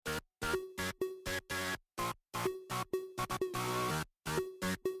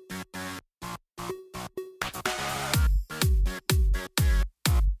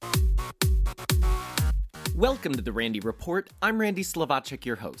Welcome to the Randy Report. I'm Randy Slovacek,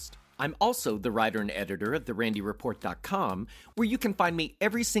 your host. I'm also the writer and editor of therandyreport.com, where you can find me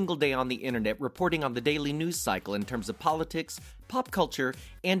every single day on the internet reporting on the daily news cycle in terms of politics, pop culture,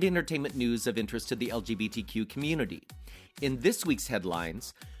 and entertainment news of interest to the LGBTQ community. In this week's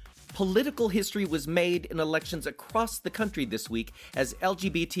headlines, political history was made in elections across the country this week as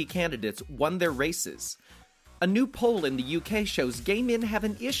LGBT candidates won their races. A new poll in the UK shows gay men have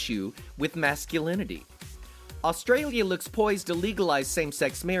an issue with masculinity. Australia looks poised to legalize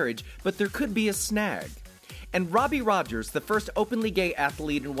same-sex marriage, but there could be a snag. And Robbie Rogers, the first openly gay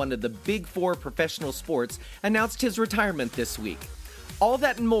athlete in one of the big four professional sports, announced his retirement this week. All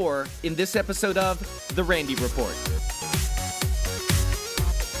that and more in this episode of The Randy Report.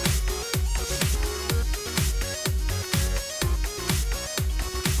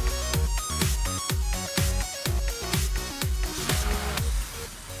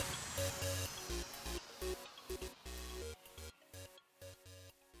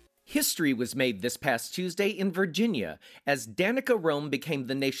 History was made this past Tuesday in Virginia as Danica Roem became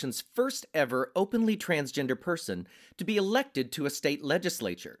the nation's first ever openly transgender person to be elected to a state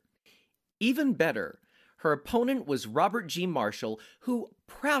legislature. Even better, her opponent was Robert G. Marshall, who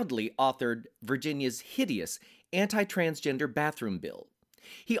proudly authored Virginia's hideous anti-transgender bathroom bill.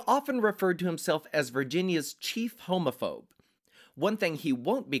 He often referred to himself as Virginia's chief homophobe. One thing he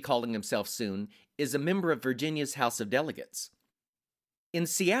won't be calling himself soon is a member of Virginia's House of Delegates. In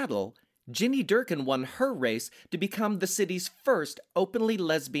Seattle, Jenny Durkan won her race to become the city's first openly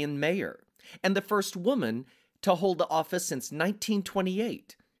lesbian mayor, and the first woman to hold the office since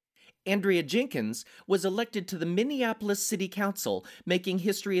 1928. Andrea Jenkins was elected to the Minneapolis City Council, making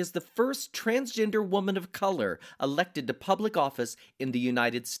history as the first transgender woman of color elected to public office in the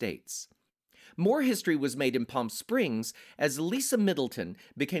United States. More history was made in Palm Springs as Lisa Middleton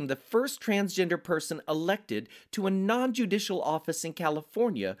became the first transgender person elected to a non-judicial office in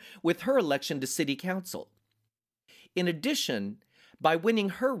California with her election to city council. In addition, by winning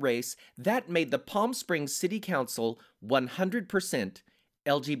her race, that made the Palm Springs City Council 100%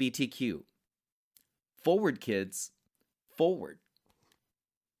 LGBTQ. Forward, kids. Forward.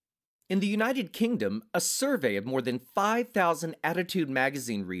 In the United Kingdom, a survey of more than 5,000 Attitude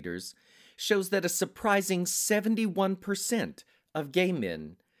magazine readers shows that a surprising 71% of gay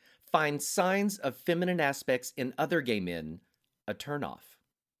men find signs of feminine aspects in other gay men a turnoff.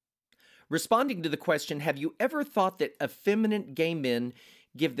 Responding to the question, have you ever thought that effeminate gay men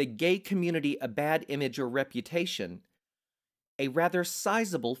give the gay community a bad image or reputation? A rather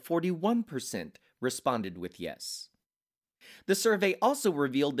sizable 41% responded with yes. The survey also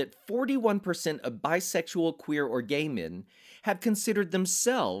revealed that 41% of bisexual, queer, or gay men have considered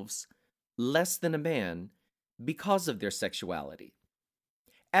themselves less than a man because of their sexuality.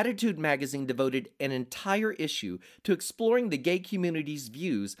 Attitude magazine devoted an entire issue to exploring the gay community's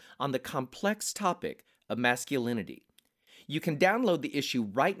views on the complex topic of masculinity. You can download the issue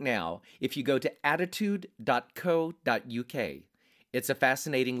right now if you go to attitude.co.uk. It's a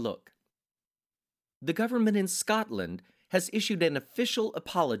fascinating look. The government in Scotland has issued an official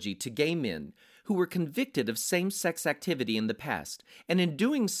apology to gay men who were convicted of same-sex activity in the past, and in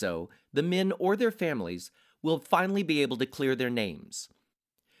doing so, the men or their families will finally be able to clear their names.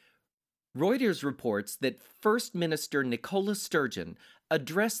 Reuters reports that First Minister Nicola Sturgeon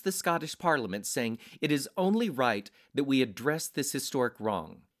addressed the Scottish Parliament saying it is only right that we address this historic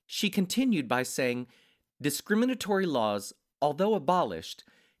wrong. She continued by saying, discriminatory laws, although abolished,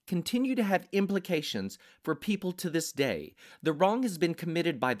 continue to have implications for people to this day. The wrong has been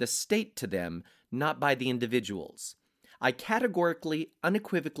committed by the state to them, not by the individuals. I categorically,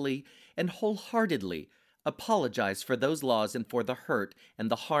 unequivocally, and wholeheartedly apologize for those laws and for the hurt and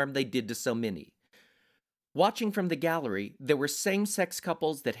the harm they did to so many. Watching from the gallery, there were same-sex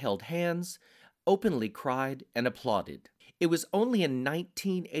couples that held hands, openly cried, and applauded. It was only in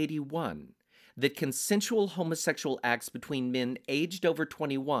 1981 that consensual homosexual acts between men aged over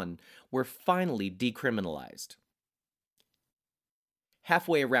 21 were finally decriminalized.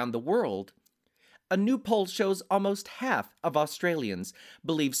 Halfway around the world, a new poll shows almost half of Australians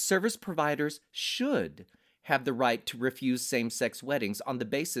believe service providers should have the right to refuse same-sex weddings on the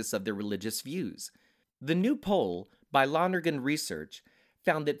basis of their religious views. The new poll by Lonergan Research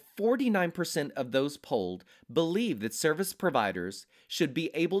found that 49% of those polled believe that service providers should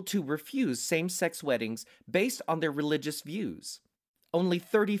be able to refuse same-sex weddings based on their religious views. Only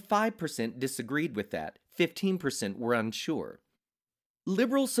 35% disagreed with that, 15% were unsure.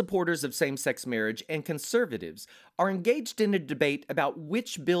 Liberal supporters of same-sex marriage and conservatives are engaged in a debate about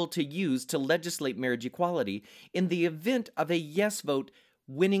which bill to use to legislate marriage equality in the event of a yes vote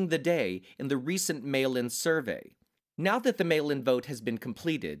winning the day in the recent mail-in survey. Now that the mail-in vote has been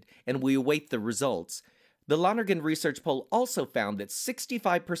completed and we await the results, the Lonergan research poll also found that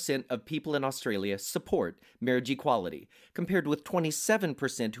 65% of people in Australia support marriage equality, compared with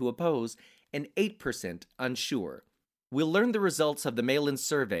 27% who oppose and 8% unsure. We'll learn the results of the mail-in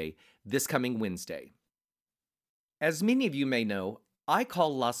survey this coming Wednesday. As many of you may know, I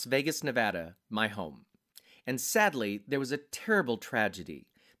call Las Vegas, Nevada, my home. And sadly, there was a terrible tragedy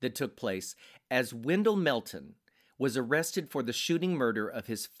that took place as Wendell Melton was arrested for the shooting murder of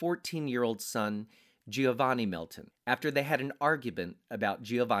his 14-year-old son, Giovanni Melton, after they had an argument about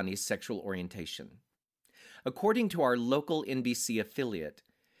Giovanni's sexual orientation. According to our local NBC affiliate,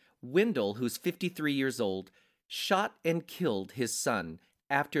 Wendell, who's 53 years old, shot and killed his son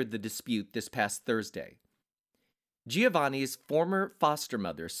after the dispute this past Thursday. Giovanni's former foster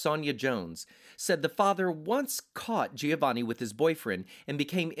mother, Sonia Jones, said the father once caught Giovanni with his boyfriend and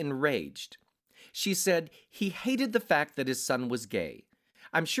became enraged. She said he hated the fact that his son was gay.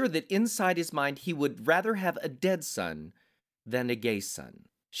 I'm sure that inside his mind he would rather have a dead son than a gay son.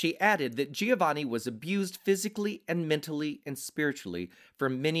 She added that Giovanni was abused physically and mentally and spiritually for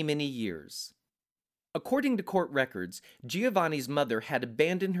many, many years. According to court records, Giovanni's mother had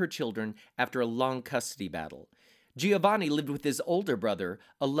abandoned her children after a long custody battle. Giovanni lived with his older brother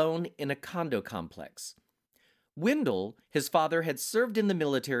alone in a condo complex. Wendell, his father, had served in the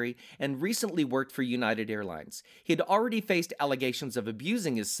military and recently worked for United Airlines. He had already faced allegations of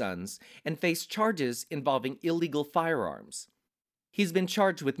abusing his sons and faced charges involving illegal firearms. He's been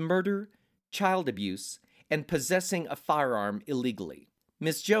charged with murder, child abuse, and possessing a firearm illegally.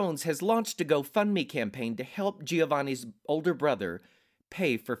 Ms. Jones has launched a GoFundMe campaign to help Giovanni's older brother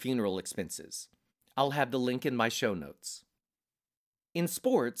pay for funeral expenses. I'll have the link in my show notes. In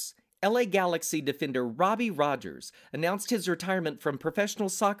sports, LA Galaxy defender Robbie Rogers announced his retirement from professional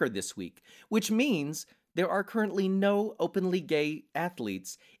soccer this week, which means there are currently no openly gay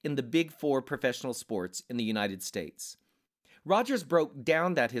athletes in the Big Four professional sports in the United States. Rogers broke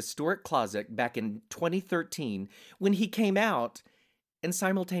down that historic closet back in 2013 when he came out and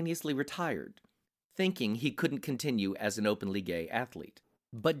simultaneously retired, thinking he couldn't continue as an openly gay athlete.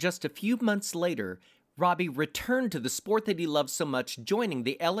 But just a few months later, Robbie returned to the sport that he loves so much, joining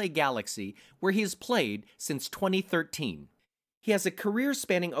the LA Galaxy, where he has played since 2013. He has a career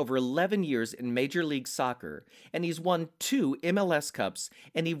spanning over 11 years in Major League Soccer, and he's won 2 MLS Cups,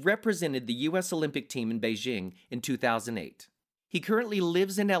 and he represented the U.S. Olympic team in Beijing in 2008. He currently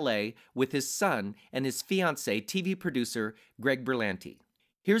lives in LA with his son and his fiancée, TV producer Greg Berlanti.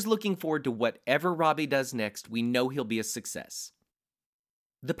 Here's looking forward to whatever Robbie does next. We know he'll be a success.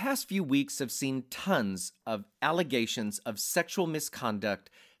 The past few weeks have seen tons of allegations of sexual misconduct,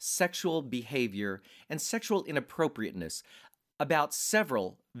 sexual behavior, and sexual inappropriateness about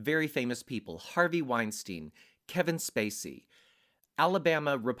several very famous people: Harvey Weinstein, Kevin Spacey,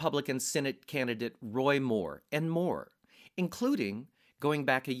 Alabama Republican Senate candidate Roy Moore, and more, including, going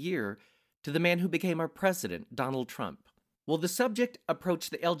back a year, to the man who became our president, Donald Trump. Well, the subject approached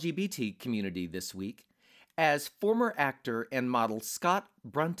the LGBT community this week, as former actor and model Scott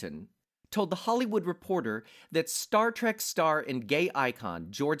Brunton told The Hollywood Reporter that Star Trek star and gay icon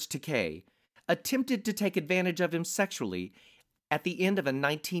George Takei attempted to take advantage of him sexually at the end of a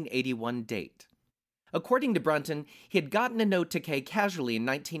 1981 date. According to Brunton, he had gotten to know Takei casually in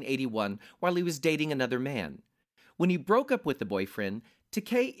 1981 while he was dating another man. When he broke up with the boyfriend,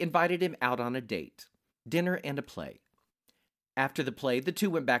 Takei invited him out on a date, dinner and a play. After the play, the two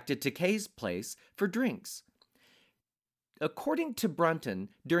went back to Takei's place for drinks. According to Brunton,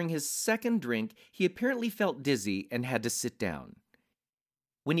 during his second drink, he apparently felt dizzy and had to sit down.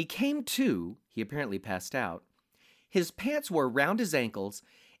 When he came to, he apparently passed out. His pants were around his ankles,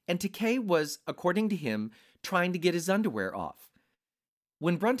 and Takei was, according to him, trying to get his underwear off.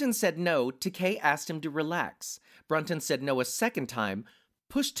 When Brunton said no, Takei asked him to relax. Brunton said no a second time,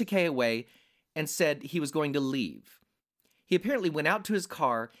 pushed Takei away, and said he was going to leave. He apparently went out to his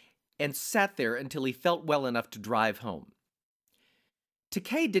car and sat there until he felt well enough to drive home.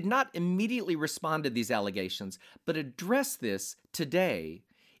 Takei did not immediately respond to these allegations, but addressed this today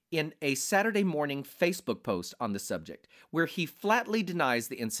in a Saturday morning Facebook post on the subject, where he flatly denies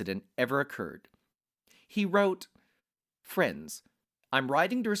the incident ever occurred. He wrote, "Friends, I'm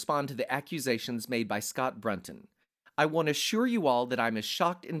writing to respond to the accusations made by Scott Brunton. I want to assure you all that I'm as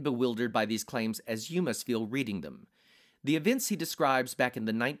shocked and bewildered by these claims as you must feel reading them. The events he describes back in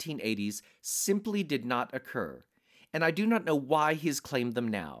the 1980s simply did not occur, and I do not know why he has claimed them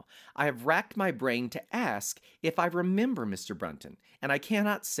now. I have racked my brain to ask if I remember Mr. Brunton, and I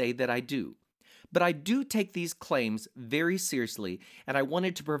cannot say that I do. But I do take these claims very seriously, and I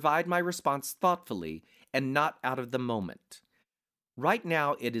wanted to provide my response thoughtfully and not out of the moment. Right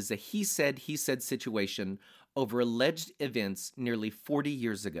now, it is a he said situation over alleged events nearly 40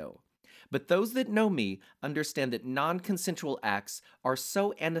 years ago. But those that know me understand that non-consensual acts are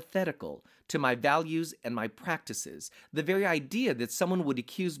so antithetical to my values and my practices. The very idea that someone would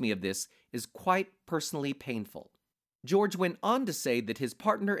accuse me of this is quite personally painful. George went on to say that his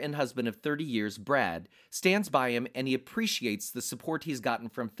partner and husband of 30 years, Brad, stands by him and he appreciates the support he's gotten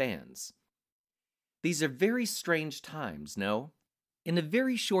from fans. These are very strange times, no? In a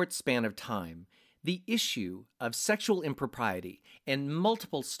very short span of time, the issue of sexual impropriety and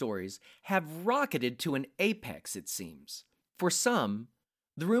multiple stories have rocketed to an apex, it seems. For some,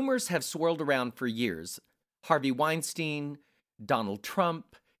 the rumors have swirled around for years. Harvey Weinstein, Donald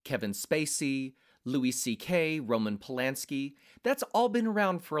Trump, Kevin Spacey, Louis C.K., Roman Polanski, that's all been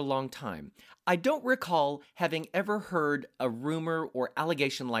around for a long time. I don't recall having ever heard a rumor or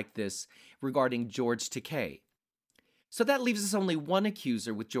allegation like this regarding George Takei. So that leaves us only one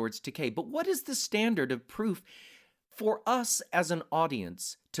accuser with George Takei. But what is the standard of proof for us as an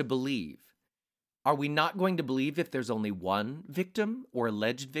audience to believe? Are we not going to believe if there's only one victim or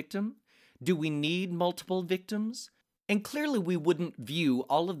alleged victim? Do we need multiple victims? And clearly we wouldn't view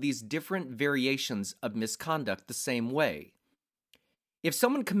all of these different variations of misconduct the same way. If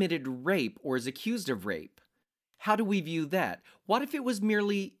someone committed rape or is accused of rape, how do we view that? What if it was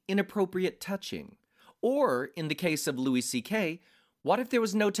merely inappropriate touching? Or, in the case of Louis C.K., what if there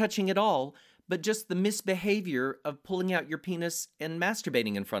was no touching at all, but just the misbehavior of pulling out your penis and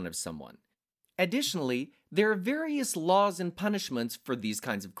masturbating in front of someone? Additionally, there are various laws and punishments for these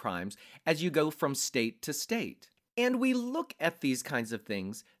kinds of crimes as you go from state to state. And we look at these kinds of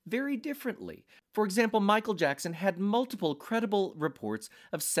things very differently. For example, Michael Jackson had multiple credible reports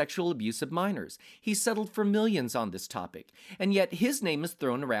of sexual abuse of minors. He settled for millions on this topic, and yet his name is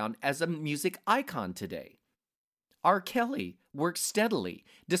thrown around as a music icon today. R. Kelly works steadily,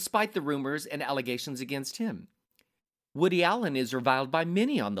 despite the rumors and allegations against him. Woody Allen is reviled by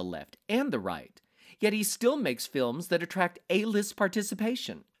many on the left and the right, yet he still makes films that attract A-list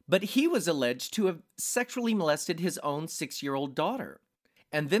participation. But he was alleged to have sexually molested his own 6-year-old daughter.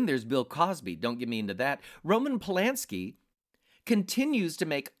 And then there's Bill Cosby, don't get me into that. Roman Polanski continues to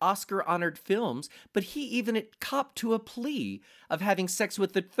make Oscar-honored films, but he even copped to a plea of having sex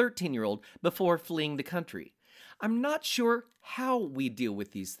with the 13-year-old before fleeing the country. I'm not sure how we deal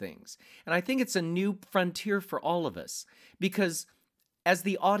with these things. And I think it's a new frontier for all of us. Because as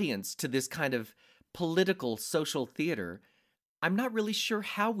the audience to this kind of political social theater, I'm not really sure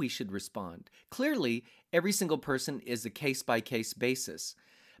how we should respond. Clearly, every single person is a case-by-case basis.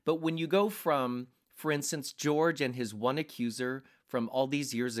 But when you go from, for instance, George and his one accuser from all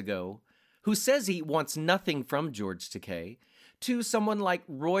these years ago, who says he wants nothing from George Takei, to someone like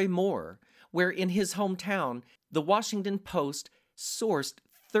Roy Moore, where in his hometown, the Washington Post sourced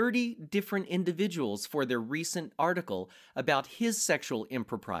 30 different individuals for their recent article about his sexual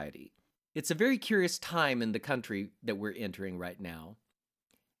impropriety. It's a very curious time in the country that we're entering right now.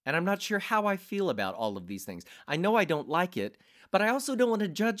 And I'm not sure how I feel about all of these things. I know I don't like it, but I also don't want to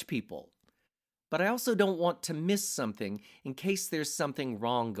judge people. But I also don't want to miss something in case there's something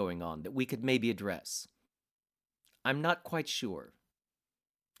wrong going on that we could maybe address. I'm not quite sure.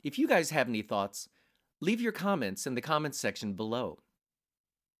 If you guys have any thoughts, leave your comments in the comments section below.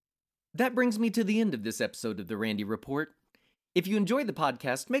 That brings me to the end of this episode of The Randy Report. If you enjoy the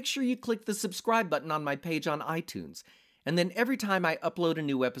podcast, make sure you click the subscribe button on my page on iTunes, and then every time I upload a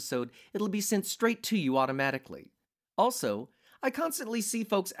new episode, it'll be sent straight to you automatically. Also, I constantly see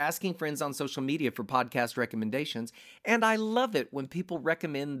folks asking friends on social media for podcast recommendations, and I love it when people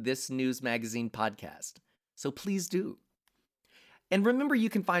recommend this news magazine podcast. So please do. And remember, you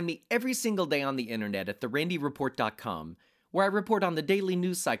can find me every single day on the internet at therandyreport.com, where I report on the daily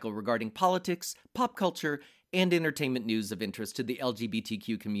news cycle regarding politics, pop culture, and entertainment news of interest to the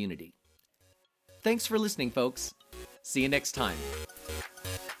LGBTQ community. Thanks for listening, folks. See you next time.